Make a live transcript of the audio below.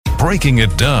Breaking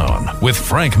It Down with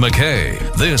Frank MacKay.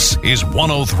 This is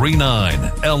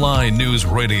 103.9 LI News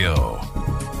Radio.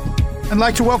 I'd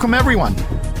like to welcome everyone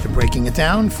to Breaking It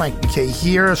Down. Frank MacKay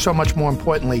here. So much more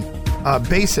importantly,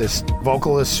 bassist,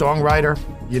 vocalist, songwriter.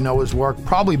 You know his work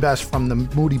probably best from the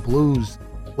Moody Blues,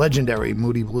 legendary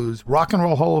Moody Blues. Rock and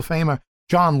Roll Hall of Famer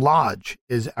John Lodge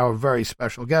is our very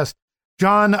special guest.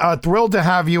 John, thrilled to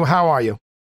have you. How are you?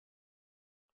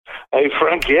 Hey,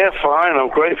 Frank. Yeah, fine. I'm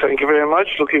great. Thank you very much.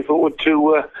 Looking forward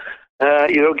to,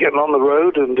 getting on the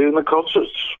road and doing the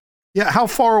concerts. Yeah. How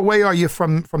far away are you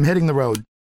from hitting the road?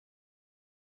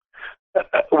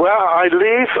 Well, I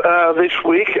leave this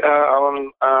week.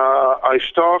 I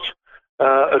start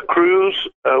a cruise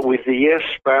with the Yes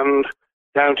Band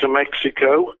down to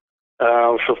Mexico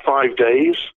for 5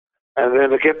 days. And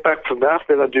then I get back from that.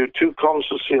 Then I do 2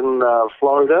 concerts in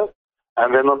Florida.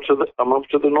 And then I'm up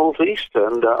to the Northeast,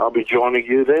 and I'll be joining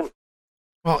you then.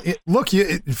 Well,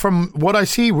 from what I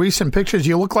see, recent pictures,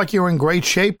 you look like you're in great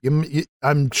shape.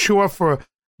 I'm sure for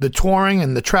the touring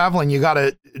and the traveling, you got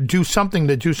to do something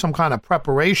to do some kind of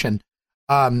preparation.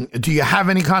 Do you have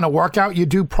any kind of workout you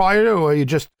do prior to, or you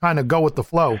just kind of go with the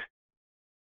flow?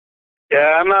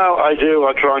 Yeah, no, I do.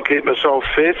 I try and keep myself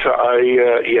fit.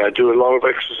 I do a lot of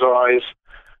exercise.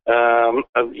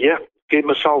 Keep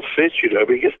myself fit,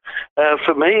 because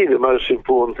for me, the most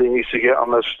important thing is to get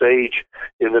on the stage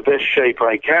in the best shape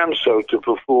I can, so to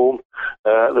perform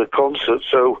the concert.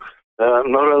 So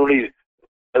not only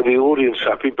are the audience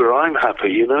happy, but I'm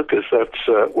happy, because that's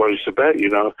what it's about,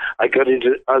 I got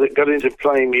into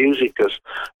playing music because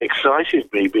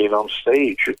excited me being on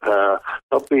stage,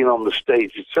 not being on the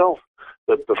stage itself,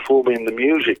 but performing the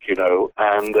music,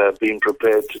 and being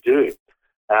prepared to do it.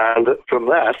 And from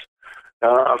that,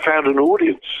 I found an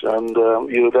audience, and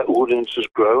that audience has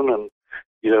grown, and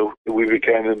we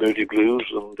became the Moody Blues,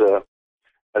 and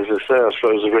as I say, I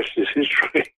suppose the rest is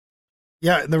history.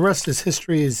 Yeah, the rest is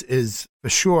history is for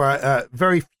sure.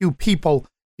 Very few people,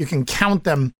 you can count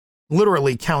them,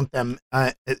 literally count them.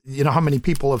 How many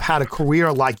people have had a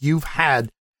career like you've had,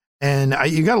 and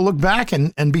you got to look back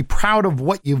and be proud of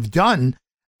what you've done.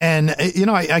 And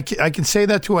I can say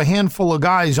that to a handful of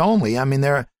guys only. I mean,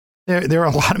 there are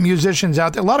a lot of musicians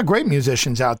out there, a lot of great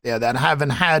musicians out there that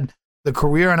haven't had the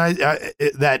career and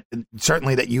that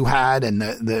certainly that you had, and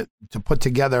the to put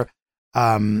together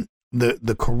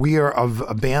the career of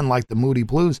a band like the Moody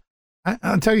Blues.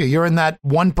 I'll tell you, you're in that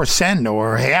 1%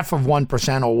 or half of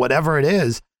 1% or whatever it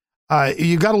is.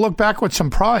 You got to look back with some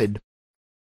pride.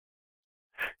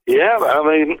 Yeah, I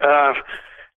mean,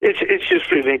 it's just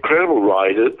been an incredible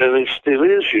ride, and it still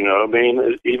is.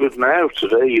 Even now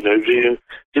today,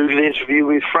 doing an interview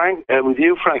with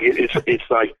you, Frank, it's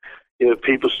like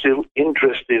people still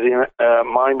interested in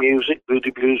my music,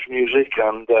 Moody Blues music,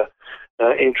 and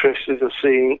interested in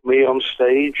seeing me on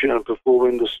stage and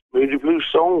performing the Moody Blues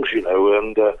songs.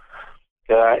 And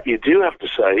you do have to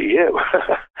say, yeah,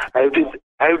 how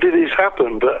did this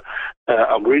happen? But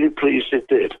I'm really pleased it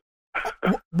did.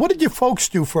 What did your folks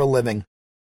do for a living?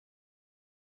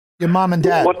 Your mom and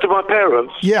dad? What do my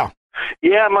parents? Yeah.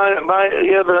 Yeah,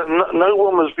 no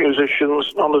one was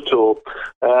musicians, none at all.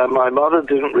 My mother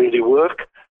didn't really work.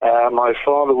 My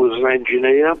father was an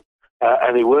engineer,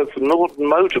 and he worked for Norton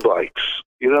Motorbikes.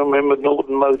 Remember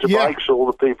Norton Motorbikes? Yeah. All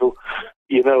the people,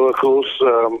 of course,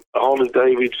 Harley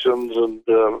Davidsons and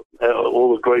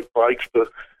all the great bikes. But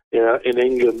in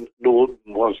England, Norton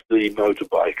was the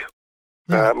motorbike.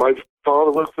 Yeah. My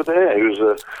father worked for there. He was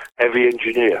a heavy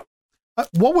engineer.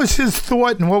 What was his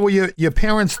thought, and what were your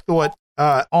parents' thought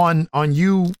on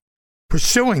you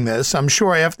pursuing this? I'm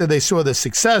sure after they saw the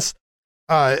success,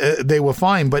 they were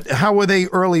fine. But how were they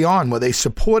early on? Were they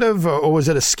supportive, or was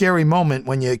it a scary moment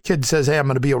when your kid says, "Hey, I'm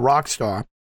going to be a rock star"?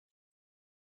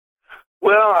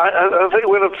 Well, I think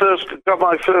when I first got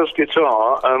my first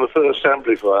guitar and the first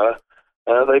amplifier,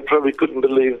 they probably couldn't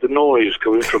believe the noise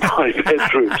coming from my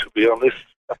bedroom, to be honest.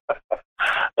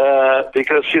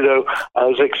 Because, I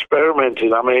was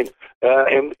experimenting. I mean,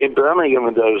 in Birmingham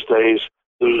in those days,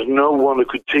 there was no one who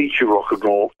could teach you rock and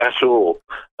roll at all.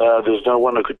 There's no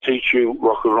one who could teach you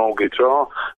rock and roll guitar.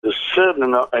 There's certainly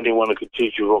not anyone who could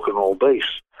teach you rock and roll bass.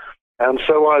 And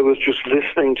so I was just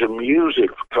listening to music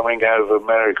coming out of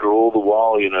America all the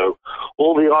while,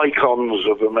 all the icons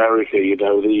of America,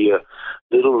 the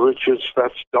Little Richards,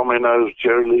 Fats Dominoes,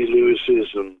 Jerry Lee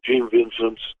Lewis's, and Gene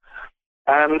Vincent's.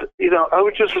 And, I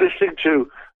was just listening to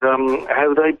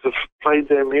how they played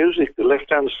their music, the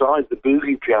left-hand side, the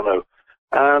boogie piano.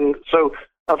 And so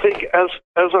I think as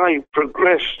I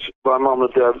progressed, my mom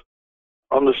and dad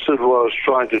understood what I was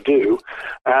trying to do.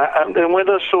 And then when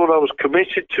I saw I was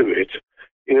committed to it,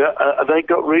 they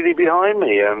got really behind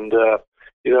me, and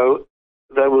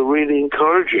they were really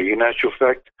encouraging. In actual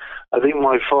fact, I think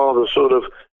my father sort of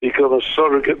became a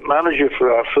surrogate manager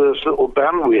for our first little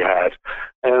band we had,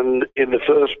 and in the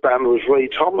first band was Ray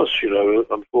Thomas.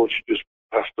 Unfortunately, just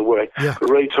passed away. Yeah.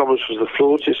 Ray Thomas was the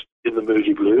flautist in the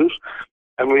Moody Blues,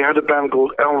 and we had a band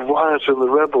called El Wyatt and the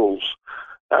Rebels,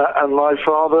 and my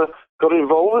father got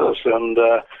involved with us, and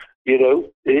as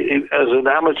an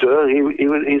amateur,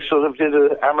 he sort of did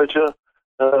an amateur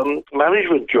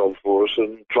management job for us,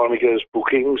 and trying to get us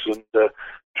bookings, and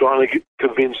trying to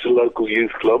convince the local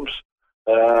youth clubs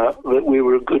that we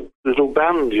were a good little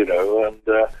band, and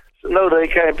no, they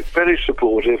became very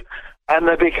supportive, and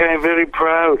they became very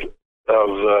proud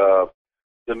of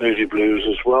the Moody Blues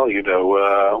as well, and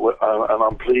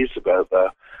I'm pleased about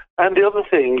that. And the other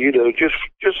thing,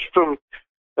 just from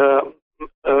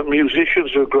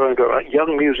musicians who are growing up,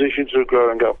 young musicians who are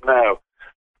growing up now,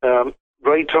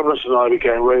 Ray Thomas and I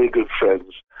became really good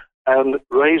friends, and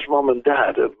Ray's mum and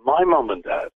dad and my mum and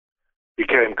dad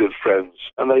became good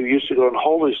friends, and they used to go on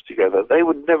holidays together. They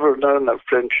would never have known that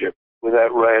friendship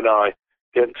without Ray and I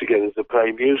getting together to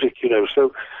play music,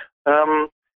 So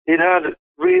it had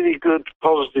really good,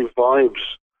 positive vibes,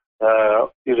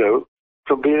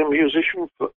 from being a musician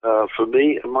for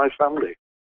me and my family.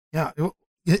 Yeah,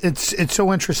 it's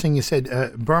so interesting. You said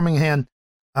Birmingham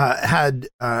had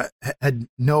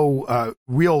no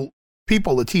real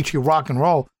people to teach you rock and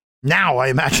roll. Now I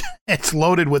imagine it's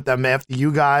loaded with them after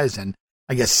you guys, and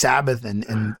I guess Sabbath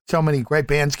and so many great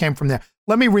bands came from there.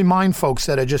 Let me remind folks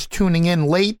that are just tuning in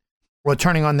late or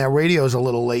turning on their radios a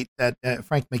little late that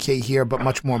Frank MacKay here, but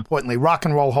much more importantly, Rock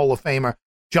and Roll Hall of Famer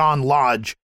John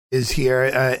Lodge is here,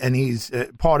 and he's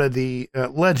part of the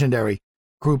legendary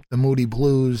group, the Moody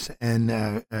Blues, and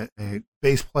a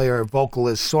bass player,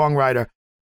 vocalist, songwriter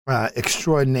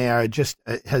extraordinaire. Just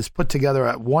has put together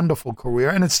a wonderful career,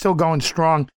 and it's still going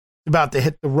strong. About to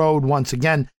hit the road once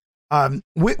again.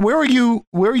 Where are you?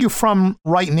 Where are you from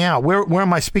right now? Where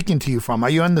am I speaking to you from? Are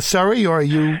you in the Surrey, or are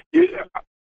you?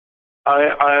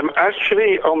 I am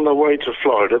actually on the way to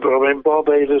Florida, but I'm in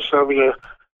Barbados having a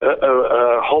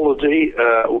holiday.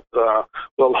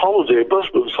 Holiday, a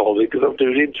busman's holiday, because I'm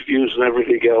doing interviews and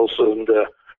everything else, and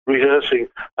rehearsing.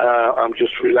 I'm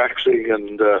just relaxing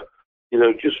and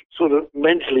just sort of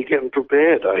mentally getting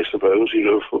prepared, I suppose,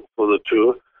 for the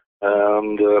tour,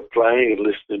 and playing and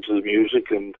listening to the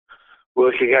music and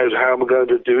working out how I'm going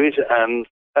to do it, and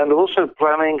also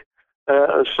planning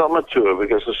a summer tour,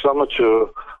 because the summer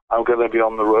tour I'm going to be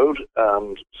on the road,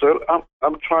 so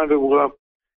I'm trying to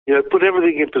put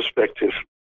everything in perspective.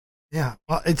 Yeah,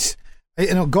 well, it's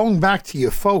going back to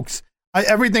you folks.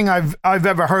 Everything I've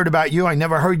ever heard about you, I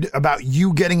never heard about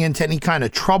you getting into any kind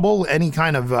of trouble, any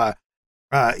kind of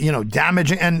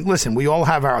damaging. And listen, we all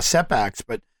have our setbacks,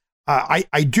 but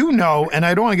I do know, and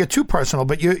I don't want to get too personal,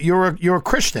 but you're a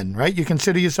Christian, right? You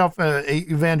consider yourself an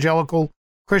evangelical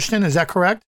Christian, is that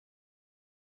correct?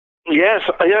 Yes,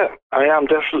 yeah, I am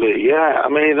definitely. Yeah, I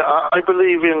mean, I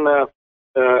believe in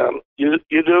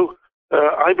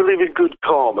I believe in good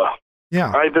karma.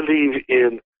 Yeah, I believe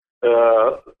in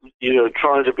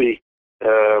trying to be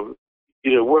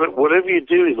whatever you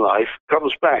do in life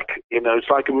comes back. It's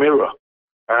like a mirror,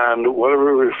 and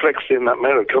whatever reflects in that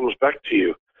mirror comes back to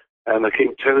you. And I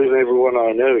keep telling everyone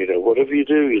I know, whatever you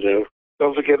do,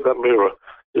 don't forget that mirror.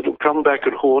 It'll come back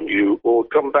and haunt you, or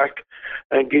come back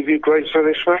and give you great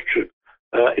satisfaction.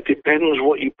 It depends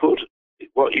what you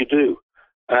do,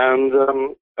 and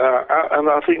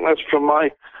I think that's from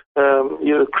my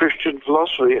Christian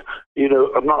philosophy.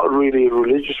 I'm not really a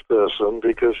religious person,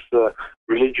 because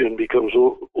religion becomes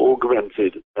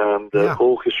augmented and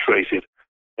orchestrated.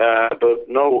 But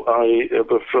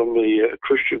from the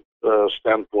Christian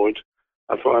standpoint,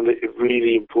 I find it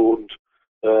really important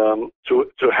to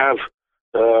have.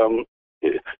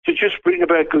 To just bring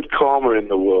about good karma in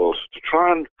the world, to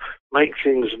try and make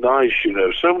things nice,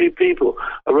 So many people.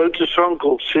 I wrote a song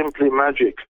called Simply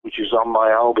Magic, which is on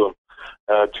my album,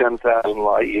 10,000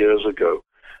 Light Years ago.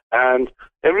 And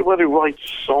everybody writes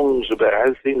songs about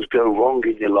how things go wrong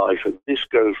in your life, and this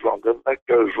goes wrong, and that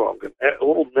goes wrong, and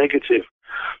all negative.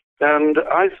 And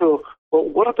I thought, well,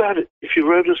 what about it if you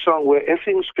wrote a song where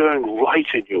everything's going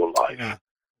right in your life,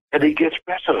 and it gets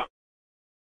better?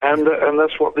 And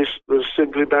that's what this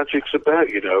Simply Magic's about,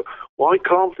 Why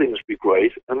can't things be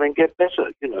great and then get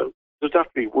better, Does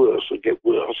that be worse or get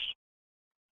worse?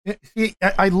 See,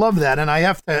 I love that, and I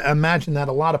have to imagine that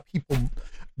a lot of people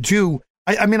do.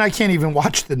 I mean, I can't even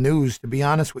watch the news, to be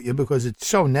honest with you, because it's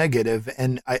so negative,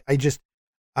 and I just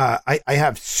I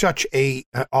have such a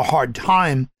hard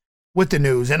time with the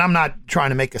news, and I'm not trying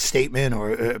to make a statement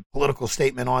or a political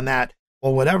statement on that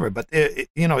or whatever, but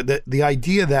the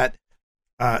idea that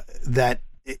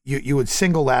you would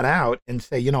single that out and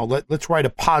say, let's write a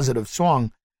positive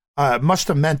song, must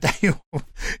have meant that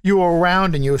you were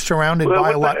around and you were surrounded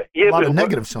by a lot of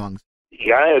negative songs.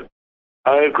 Yeah,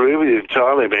 I agree with you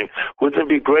entirely. I mean, wouldn't it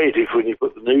be great if when you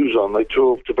put the news on, they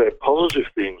talked about positive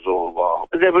things all the while?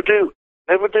 They never do.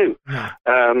 No.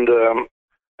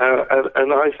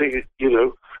 And I think,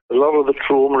 a lot of the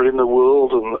trauma in the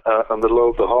world and a lot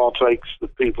of the heartaches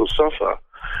that people suffer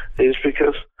is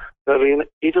because they're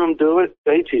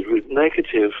inundated with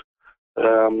negative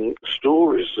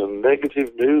stories and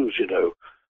negative news,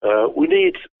 We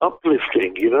need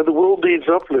uplifting, the world needs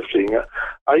uplifting.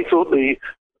 I thought the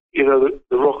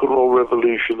rock and roll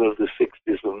revolution of the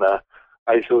 60s and that,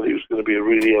 I thought it was going to be a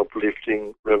really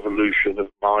uplifting revolution of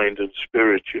mind and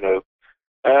spirit,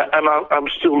 And I'm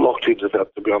still locked into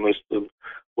that, to be honest, and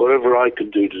whatever I can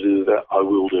do to do that, I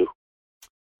will do.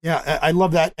 Yeah, I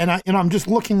love that. And I'm just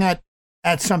looking at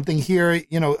something here,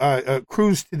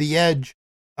 Cruise to the Edge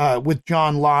with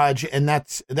John Lodge, and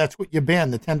that's what your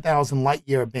band, the 10,000 Light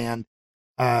Years band.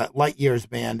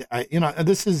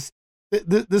 This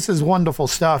is wonderful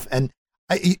stuff, and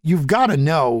you've got to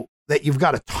know that you've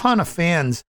got a ton of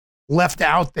fans left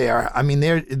out there. I mean,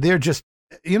 they're just,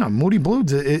 Moody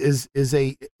Blues is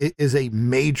a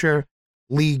major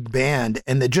league band,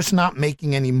 and they're just not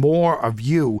making any more of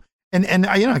you. And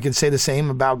I could say the same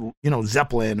about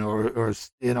Zeppelin or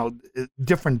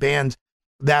different bands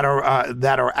that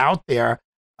are out there.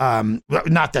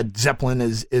 Not that Zeppelin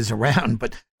is around,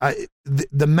 but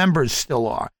the members still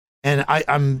are. And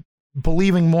I'm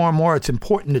believing more and more it's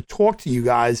important to talk to you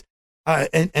guys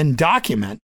and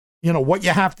document what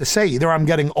you have to say. Either I'm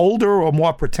getting older or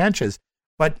more pretentious,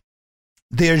 but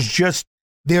there's just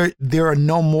there are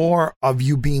no more of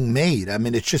you being made. I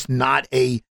mean, it's just not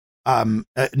a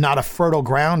fertile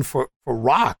ground for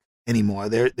rock anymore.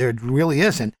 There really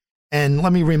isn't. And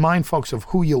let me remind folks of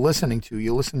who you're listening to.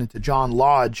 You're listening to John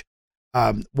Lodge,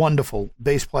 wonderful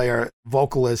bass player,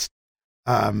 vocalist.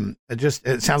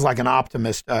 It sounds like an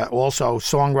optimist. Also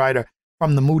songwriter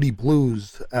from the Moody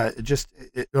Blues. Just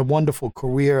a wonderful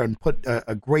career and put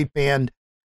a great band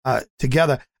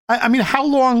together. I mean, how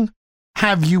long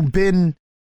have you been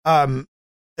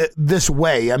this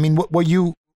way? I mean, were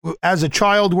you, as a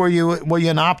child, were you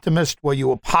an optimist? Were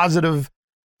you a positive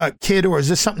kid, or is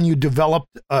this something you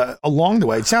developed along the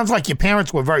way? It sounds like your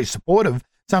parents were very supportive.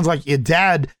 It sounds like your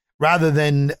dad, rather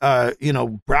than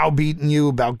browbeating you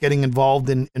about getting involved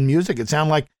in music, it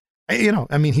sounded like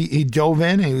he dove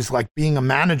in and he was like being a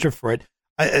manager for it.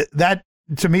 That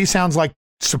to me sounds like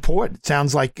support. It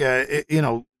sounds like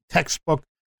textbook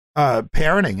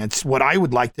parenting. It's what I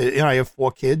would like to. I have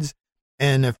 4 kids,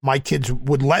 and if my kids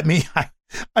would let me,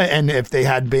 and if they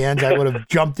had bands, I would have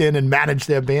jumped in and managed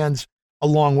their bands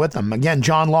along with them. Again,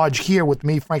 John Lodge here with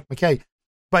me, Frank MacKay.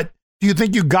 But do you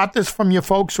think you got this from your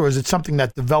folks, or is it something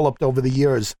that developed over the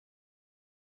years?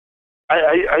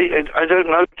 I don't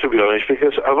know, to be honest,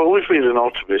 because I've always been an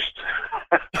optimist.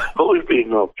 Always been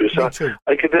an optimist.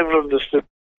 I could never understand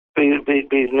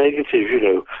being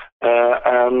negative,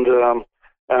 and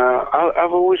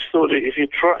I've always thought that if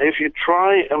you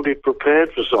try and be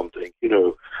prepared for something,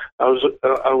 I was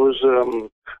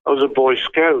a Boy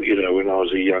Scout, when I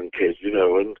was a young kid,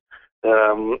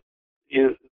 and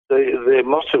their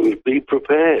motto is be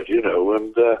prepared,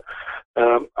 and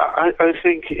I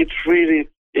think it really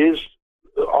is.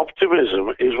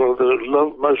 Optimism is one of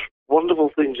the most wonderful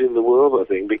things in the world, I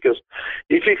think, because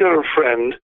if you've got a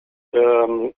friend,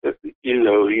 or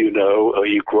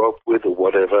you grew up with or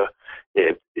whatever,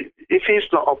 if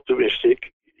he's not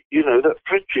optimistic, that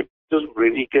friendship doesn't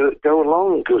really go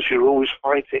along because you're always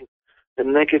fighting the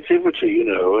negativity,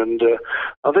 and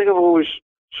I think I've always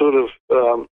sort of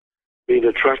been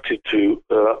attracted to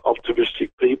optimistic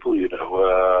people,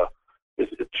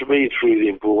 to me it's really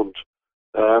important.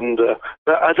 And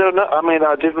I don't know, I mean,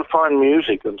 I didn't find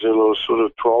music until I was sort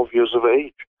of 12 years of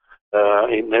age.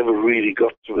 It never really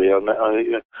got to me.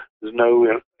 There's no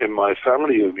one in my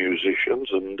family of musicians,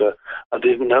 and I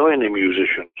didn't know any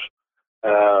musicians.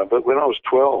 But when I was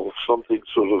 12, something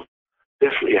sort of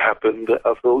definitely happened that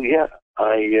I thought,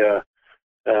 I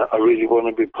really want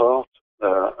to be part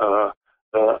of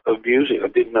music. I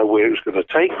didn't know where it was going to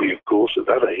take me, of course, at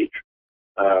that age.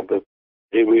 But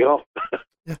here we are.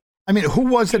 Yeah. I mean, who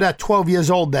was it at 12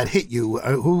 years old that hit you?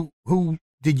 Who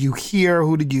did you hear?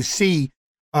 Who did you see?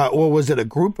 Or was it a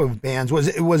group of bands? Was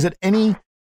it any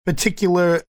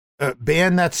particular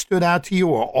band that stood out to you,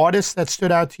 or artist that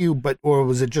stood out to you, or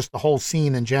was it just the whole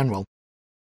scene in general?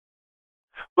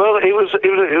 Well, it was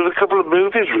a couple of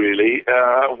movies, really.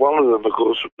 One of them, of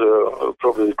course,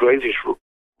 probably the greatest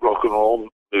rock and roll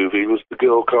movie was The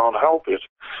Girl Can't Help It.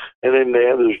 And in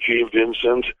there was Gene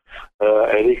Vincent,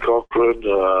 Eddie Cochran,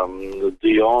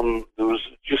 Dion. There was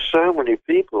just so many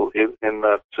people in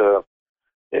that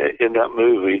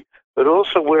movie. But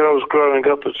also, where I was growing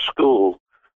up at school,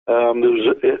 there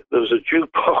was a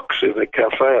jukebox in the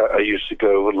cafe I used to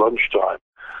go at lunchtime,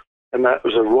 and that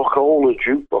was a Rockola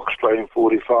jukebox playing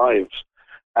 45s.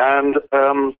 And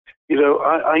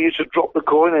I used to drop the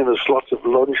coin in the slot of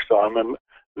lunchtime and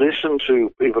listen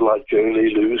to people like Jerry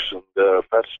Lee Lewis and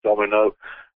Fats Domino,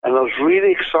 and I was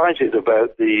really excited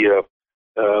about the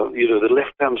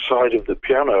left-hand side of the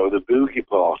piano, the boogie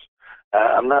part,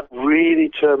 and that really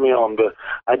turned me on. But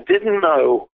I didn't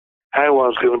know how I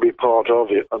was going to be part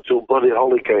of it until Buddy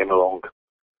Holly came along.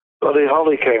 Buddy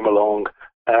Holly came along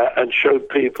and showed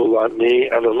people like me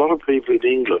and a lot of people in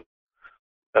England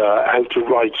how to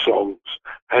write songs,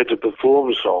 how to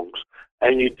perform songs.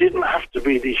 And you didn't have to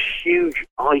be this huge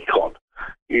icon.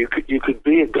 You could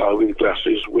be a guy with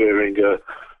glasses wearing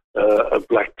a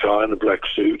black tie and a black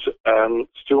suit and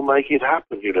still make it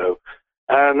happen,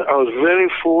 And I was very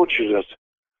fortunate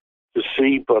to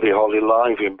see Buddy Holly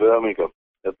live in Birmingham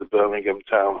at the Birmingham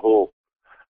Town Hall.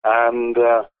 And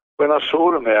when I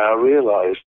saw him there, I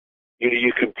realized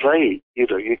you can play, you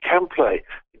can play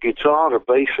the guitar, the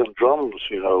bass and drums,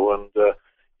 and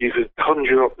you could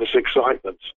conjure up this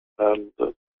excitement. And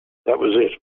that was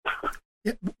it.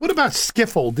 Yeah. What about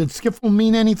skiffle? Did skiffle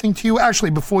mean anything to you?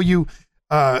 Actually, before you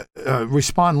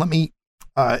respond, let me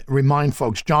remind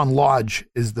folks, John Lodge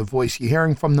is the voice you're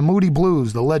hearing from the Moody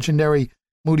Blues, the legendary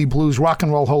Moody Blues Rock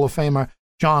and Roll Hall of Famer.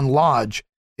 John Lodge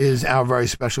is our very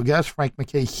special guest. Frank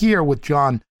MacKay here with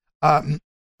John.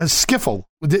 Skiffle,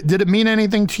 did it mean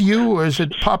anything to you, or is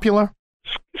it popular?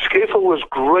 Skiffle was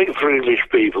great for English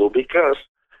people because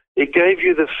it gave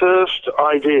you the first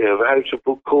idea of how to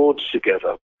put chords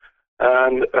together.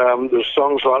 And there's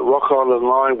songs like Rock Island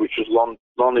Line, which was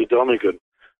Lonnie Donegan,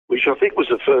 which I think was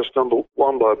the first number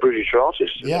one by a British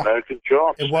artist in the American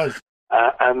charts. It was.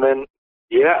 And then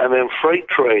Freight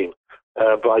Train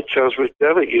by Chaswick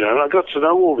Devitt, and I got to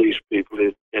know all these people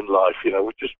in life,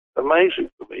 which is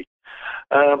amazing for me.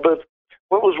 But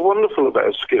what was wonderful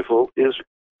about skiffle is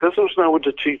because there was no one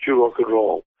to teach you rock and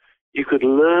roll, you could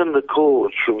learn the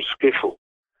chords from skiffle.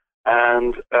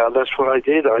 And that's what I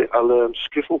did. I learned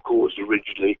skiffle chords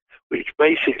originally, which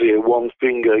basically are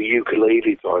one-finger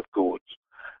ukulele type chords.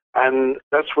 And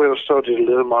that's where I started to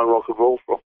learn my rock and roll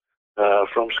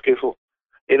from skiffle.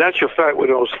 In actual fact, when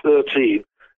I was 13,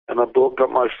 and I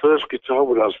got my first guitar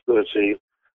when I was 13,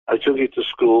 I took it to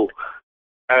school,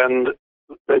 and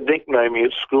they nicknamed me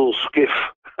at school Skiff,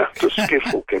 after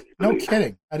skiffle. Can you believe? No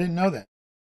kidding. I didn't know that.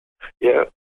 Yeah.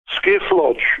 Skiff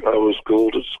Lodge, I was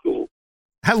called at school.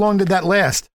 How long did that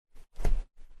last?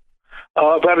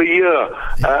 About a year.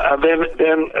 And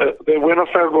then when I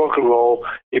found rock and roll,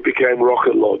 it became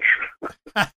Rocket Lodge.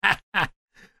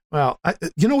 Well,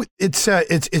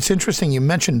 it's interesting. You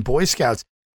mentioned Boy Scouts.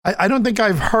 I don't think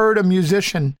I've heard a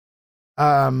musician.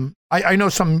 I know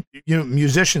some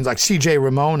musicians like C.J.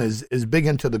 Ramone is big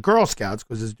into the Girl Scouts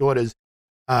because his daughter's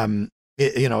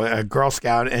a Girl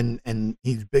Scout and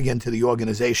he's big into the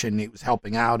organization. He was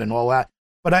helping out and all that.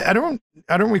 But I don't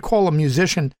recall a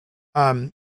musician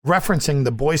referencing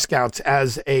the Boy Scouts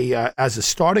as a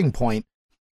starting point.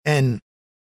 And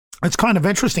it's kind of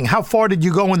interesting. How far did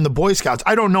you go in the Boy Scouts?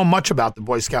 I don't know much about the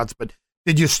Boy Scouts, but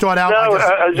did you start out? No,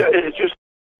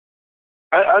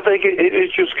 I think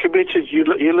it's just committed. You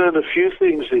learn a few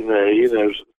things in there,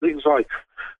 things like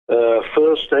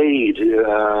first aid,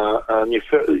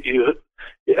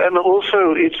 and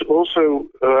also it's also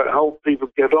help people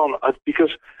get on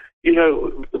because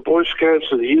the Boy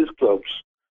Scouts and the youth clubs,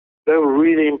 they're a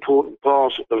really important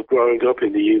part of growing up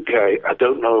in the UK. I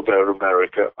don't know about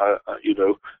America, but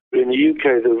in the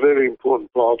UK they're very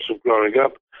important parts of growing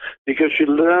up because you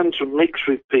learn to mix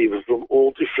with people from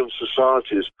all different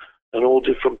societies and all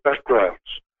different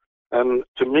backgrounds. And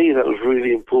to me, that was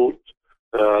really important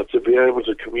to be able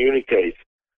to communicate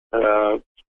to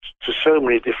so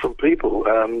many different people.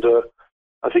 And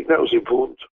I think that was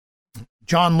important.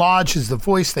 John Lodge is the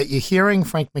voice that you're hearing.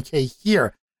 Frank MacKay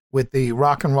here with the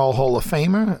Rock and Roll Hall of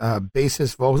Famer,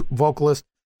 bassist, vocalist,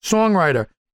 songwriter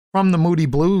from the Moody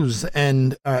Blues,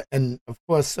 and of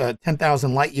course,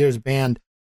 10,000 Light Years Band.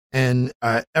 And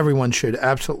everyone should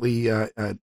absolutely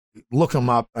look him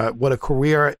up. What a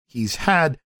career he's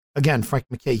had. Again, Frank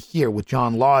MacKay here with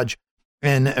John Lodge.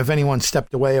 And if anyone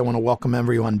stepped away, I want to welcome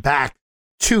everyone back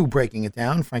to Breaking It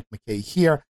Down. Frank MacKay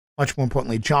here. Much more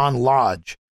importantly, John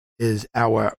Lodge is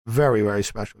our very, very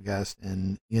special guest,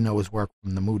 and you know his work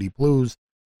from the Moody Blues,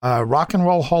 Rock and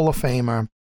Roll Hall of Famer,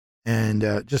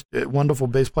 and just a wonderful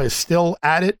bass player. Still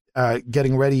at it,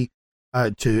 getting ready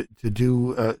to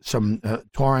do some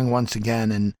touring once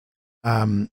again, and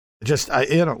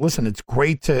listen, it's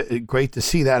great to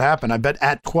see that happen. I bet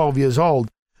at 12 years old,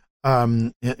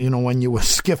 when you were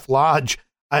Skiff Lodge,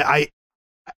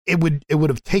 it would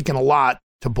have taken a lot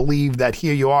to believe that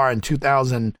here you are in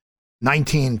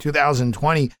 2019,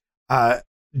 2020,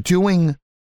 doing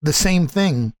the same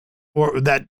thing or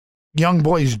that young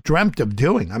boys dreamt of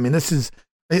doing. I mean, this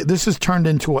has turned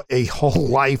into a whole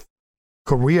life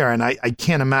career, and I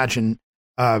can't imagine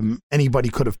anybody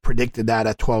could have predicted that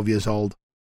at 12 years old.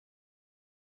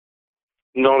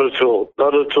 Not at all.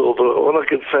 Not at all. But all I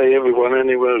can say, everyone,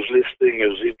 anyone who's listening,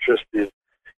 who's interested,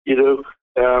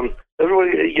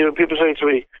 everybody, people say to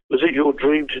me, was it your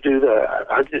dream to do that?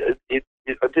 I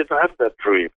didn't have that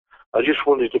dream. I just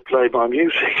wanted to play my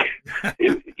music.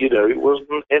 It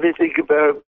wasn't anything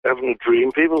about having a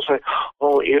dream. People say,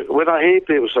 when I hear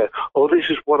people say, this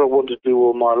is what I want to do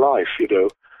all my life,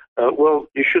 well,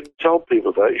 you shouldn't tell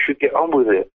people that. You should get on with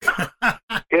it.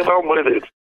 Get on with it.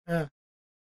 Yeah.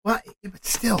 Well, but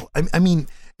still, I mean,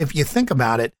 if you think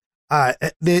about it,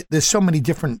 there's so many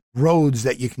different roads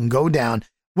that you can go down.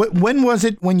 When was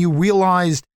it when you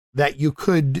realized that you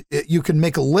could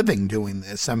make a living doing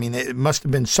this? I mean, it must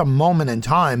have been some moment in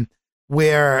time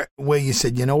where you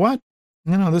said, you know what,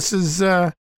 this is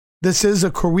a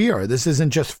career. This isn't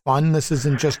just fun. This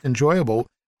isn't just enjoyable.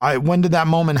 When did that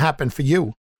moment happen for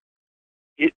you?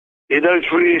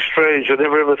 It's really strange. I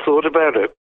never ever thought about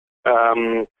it.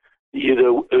 We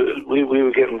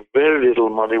were getting very little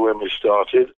money when we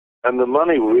started, and the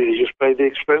money really just paid the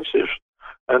expenses.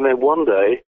 And then one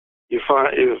day, you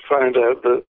find out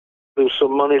that there's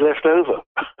some money left over,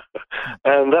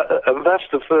 and that's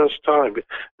the first time.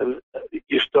 And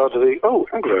you start to think, hang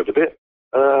on a bit,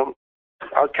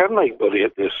 I can make money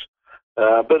at this,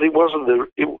 but it wasn't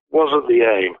the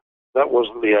aim. That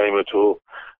wasn't the aim at all.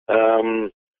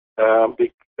 And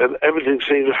everything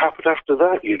seemed to happen after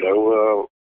that.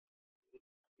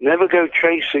 Never go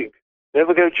chasing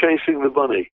the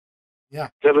money. Yeah.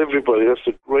 Tell everybody,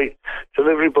 tell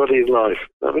everybody in life,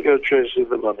 never go chasing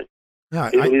the money. Yeah,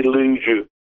 It'll elude you.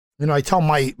 I tell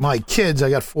my kids, I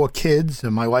got 4 kids,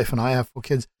 and my wife and I have 4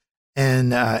 kids,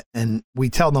 and we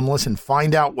tell them, listen,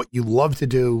 find out what you love to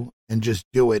do and just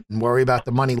do it, and worry about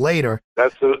the money later.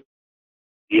 That's the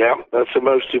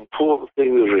most important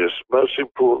thing there is. Most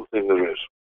important thing there is.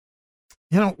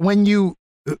 When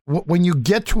you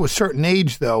get to a certain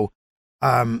age, though,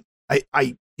 I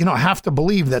have to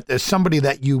believe that there's somebody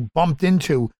that you bumped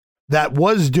into that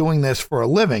was doing this for a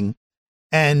living.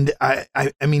 And I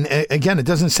mean, again, it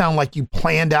doesn't sound like you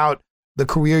planned out the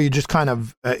career. You just kind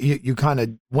of, you kind of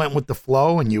went with the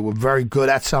flow, and you were very good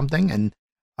at something, and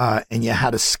you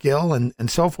had a skill and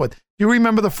so forth. Do you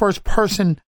remember the first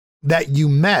person that you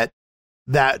met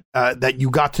that you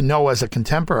got to know as a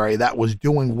contemporary that was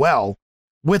doing well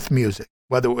with music,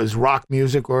 whether it was rock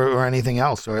music or anything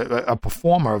else, or a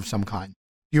performer of some kind?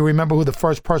 Do you remember who the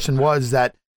first person was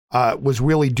that was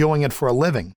really doing it for a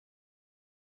living?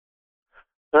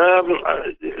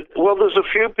 Well, there's a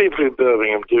few people in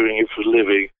Birmingham doing it for a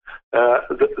living.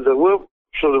 They were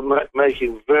sort of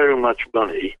making very much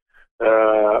money,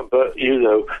 but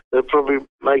they're probably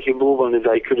making more money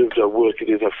than they could have done working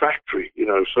in a factory.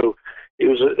 So it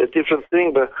was a different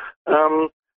thing. But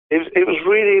it was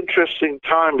really interesting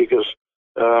time because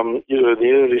in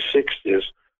the early '60s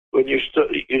when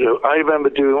I remember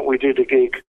we did a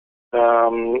gig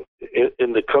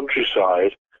in the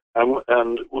countryside,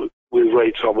 and with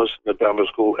Ray Thomas, and the band was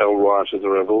called El Riot and the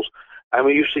Rebels, and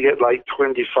we used to get like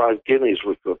 25 guineas,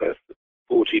 which were about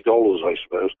 $40, I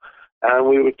suppose, and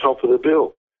we were top of the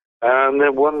bill. And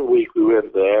then one week we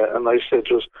went there, and they said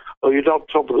to us, you're not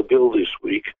top of the bill this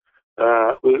week.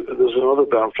 There's another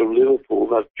band from Liverpool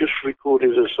that just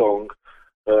recorded a song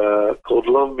called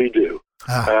Love Me Do,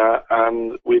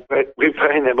 and we're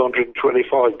paying them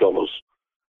 $125.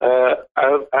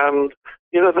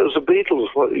 And there was the Beatles.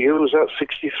 What year was that?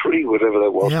 63, whatever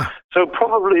that was. Yeah. So it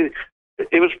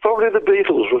was probably the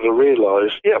Beatles would have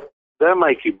realised, they're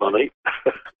making money.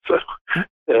 So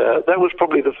that was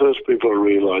probably the first people I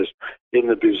realised in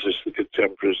the business, the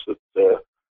contemporaries that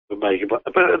were making money.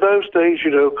 But at those days,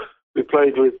 we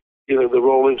played with the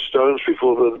Rolling Stones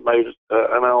before they made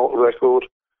an album record,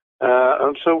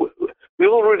 and so we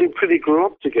all really pretty grew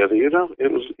up together.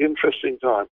 It was an interesting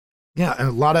time. Yeah,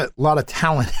 a lot of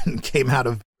talent came out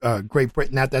of Great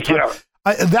Britain at that time.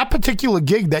 Yeah. That particular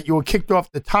gig that you were kicked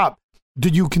off the top,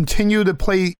 did you continue to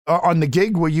play on the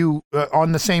gig? Were you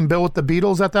on the same bill with the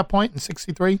Beatles at that point in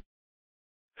 '63?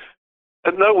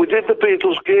 No, we did the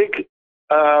Beatles gig,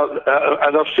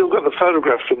 and I've still got the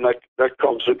photograph from that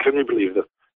concert. Can you believe it?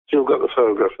 Still got the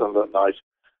photograph from that night.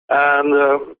 And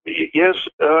yes,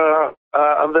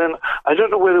 and then I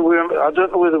don't know whether we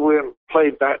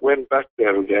went back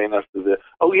there again after that.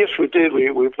 Oh yes, we did.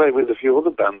 We played with a few other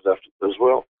bands after as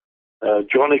well.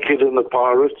 Johnny Kidd and the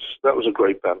Pirates. That was a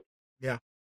great band. Yeah.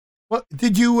 Well,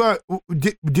 did you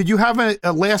did you have a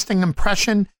lasting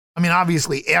impression? I mean,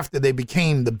 obviously, after the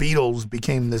Beatles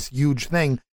became this huge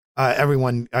thing.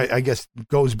 Everyone, I guess,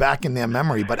 goes back in their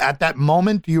memory. But at that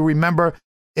moment, do you remember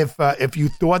if you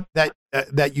thought that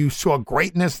you saw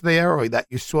greatness there, or that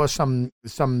you saw some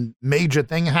major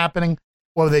thing happening,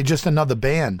 or were they just another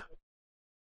band?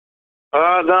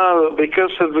 No,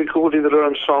 because they'd recorded their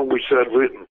own song which they'd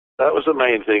written. That was the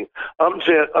main thing. Up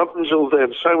until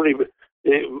then,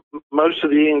 most of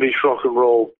the English rock and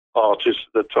roll artists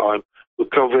at the time were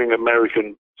covering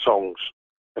American songs,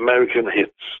 American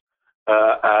hits,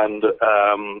 and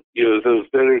there was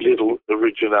very little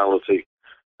originality.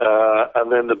 And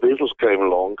then the Beatles came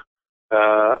along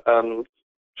and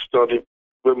started.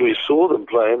 When we saw them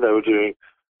playing, they were doing,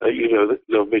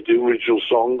 they'll be doing original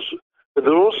songs, but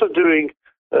they're also doing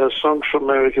songs from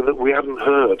America that we hadn't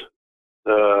heard.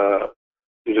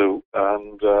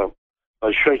 And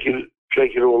I shake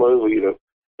it all over.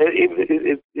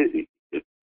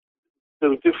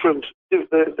 They're different.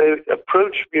 They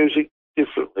approach music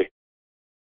differently.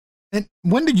 And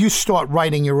when did you start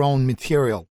writing your own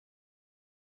material?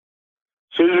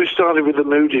 As soon as we started with the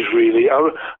Moody's, really.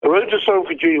 I wrote a song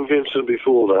for Gene Vincent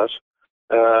before that,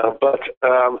 but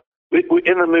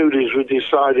in the Moody's we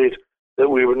decided that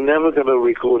we were never going to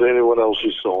record anyone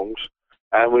else's songs,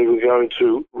 and we were going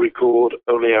to record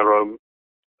only our own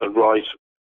and write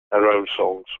our own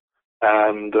songs.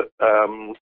 And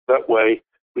that way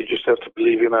we just have to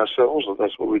believe in ourselves, and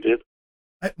that's what we did.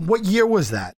 What year was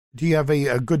that? Do you have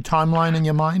a good timeline in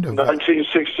your mind?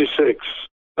 1966.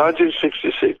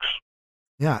 1966.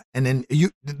 Yeah, and then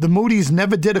the Moody's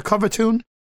never did a cover tune?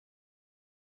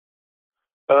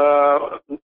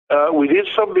 We did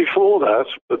some before that,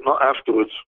 but not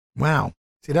afterwards. Wow.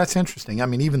 See, that's interesting. I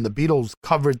mean, even the Beatles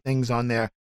covered things on there.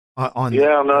 We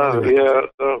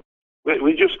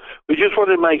just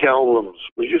wanted to make albums.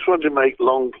 We just wanted to make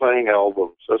long-playing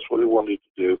albums. That's what we wanted to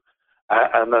do,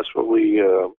 and that's what we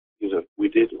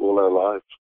did all our lives,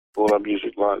 all our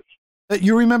music lives.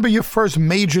 You remember your first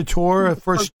major tour,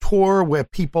 first tour where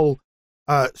people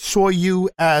saw you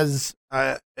as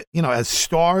as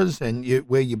stars, and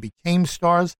where you became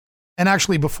stars. And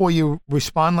actually, before you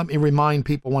respond, let me remind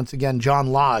people once again: John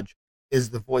Lodge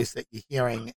is the voice that you're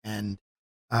hearing, and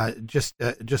just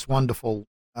wonderful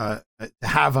to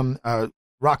have him.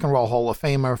 Rock and Roll Hall of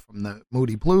Famer from the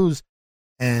Moody Blues,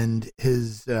 and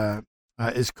his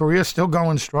career still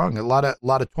going strong. A lot of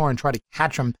touring, try to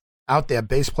catch him out there.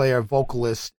 Bass player,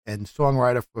 vocalist, and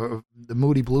songwriter for the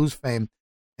Moody Blues fame,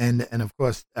 and of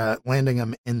course landing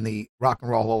him in the Rock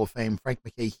and Roll Hall of Fame. Frank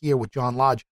MacKay here with John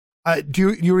Lodge.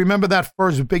 Do you remember that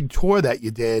first big tour that you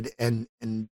did, and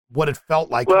what it felt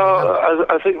like? Well,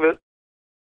 I think that,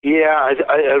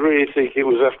 I really think it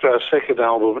was after our second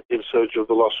album, In Search of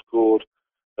the Lost Chord,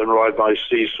 and Ride My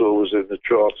Seesaw was in the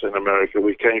charts in America.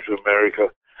 We came to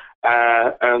America,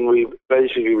 and we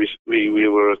basically we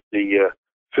were at the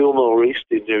Fillmore East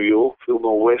in New York,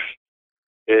 Fillmore West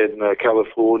in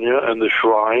California, and the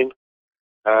Shrine,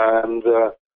 and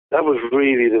that was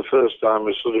really the first time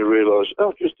I sort of realized,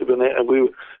 just a minute. And we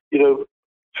were,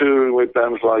 touring with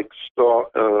bands like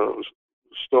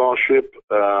Starship,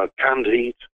 Canned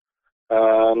Heat,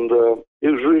 and it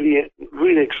was really,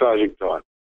 really exciting time.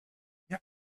 Yeah.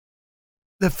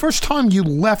 The first time you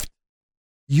left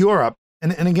Europe,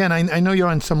 and again, I know you're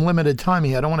on some limited time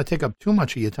here. I don't want to take up too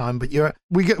much of your time, but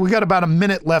we got about a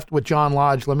minute left with John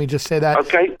Lodge. Let me just say that.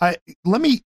 Okay.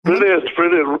 Brilliant.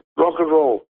 Rock and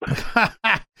roll.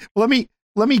 Let me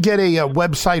get a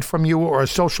website from you, or a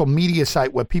social media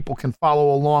site where people can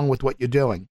follow along with what you're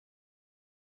doing.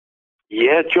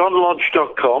 Yeah,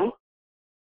 johnlodge.com.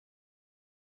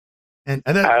 And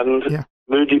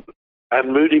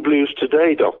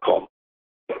moodybluestoday.com.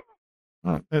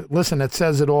 Listen, it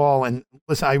says it all. And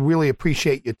listen, I really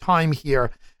appreciate your time here,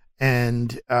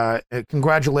 and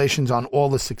congratulations on all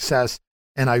the success.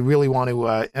 And I really want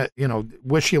to,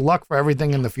 wish you luck for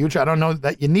everything in the future. I don't know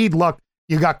that you need luck.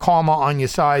 You got karma on your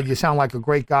side. You sound like a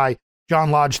great guy.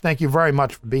 John Lodge, thank you very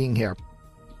much for being here.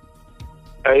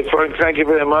 Hey, Frank, thank you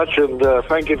very much. And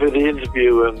thank you for the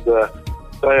interview. And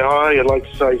say hi. I'd like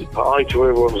to say hi to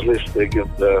everyone's listening,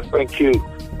 and thank you.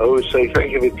 I always say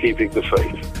thank you for keeping the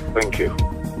faith. Thank you.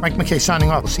 Frank MacKay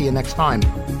signing off. We'll see you next time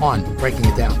on Breaking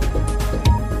It Down.